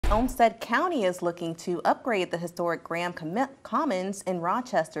Olmsted County is looking to upgrade the historic Graham Commons in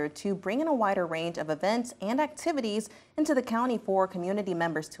Rochester to bring in a wider range of events and activities into the county for community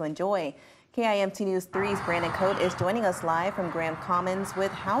members to enjoy. KIMT News 3's Brandon Cote is joining us live from Graham Commons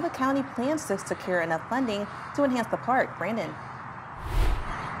with how the county plans to secure enough funding to enhance the park. Brandon.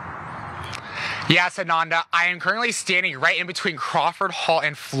 Yes, Ananda, I am currently standing right in between Crawford Hall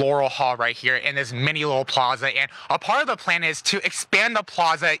and Floral Hall right here in this mini little plaza, and a part of the plan is to expand the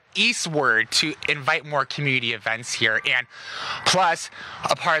plaza eastward to invite more community events here, and plus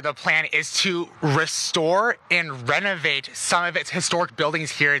a part of the plan is to restore and renovate some of its historic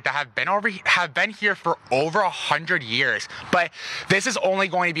buildings here that have been here for over 100 years. But this is only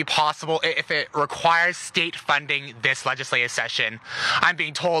going to be possible if it requires state funding this legislative session. I'm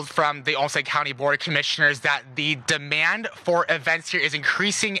being told from the Olmsted County Board of Commissioners that the demand for events here is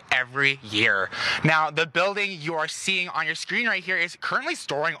increasing every year. Now, the building you are seeing on your screen right here is currently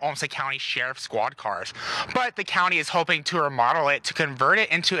storing Olmsted County Sheriff Squad cars, but the county is hoping to remodel it to convert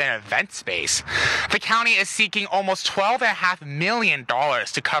it into an event space. The county is seeking almost $12.5 million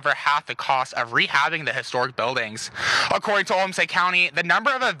to cover half the cost of rehabbing the historic buildings. According to Olmsted County, the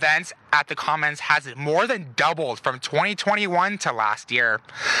number of events at the Commons has more than doubled from 2021 to last year.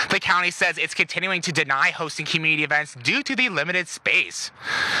 The county says it's continuing to deny hosting community events due to the limited space.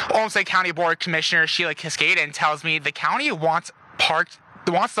 Olmsted County Board Commissioner Sheila Cascaden tells me the county wants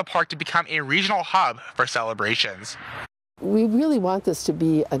the park to become a regional hub for celebrations. We really want this to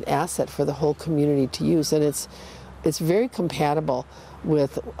be an asset for the whole community to use, and it's very compatible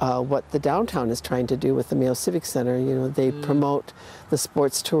with what the downtown is trying to do with the Mayo Civic Center. You know, they promote the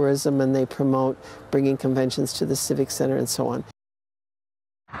sports tourism and they promote bringing conventions to the Civic Center and so on.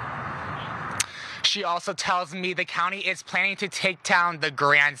 She also tells me the county is planning to take down the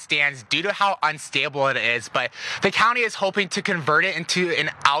grandstands due to how unstable it is, but the county is hoping to convert it into an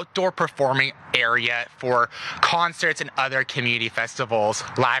outdoor performing area for concerts and other community festivals.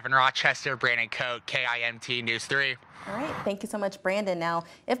 Live in Rochester, Brandon Cote, KIMT News 3. All right, thank you so much, Brandon. Now,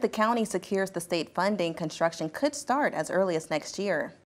 if the county secures the state funding, construction could start as early as next year.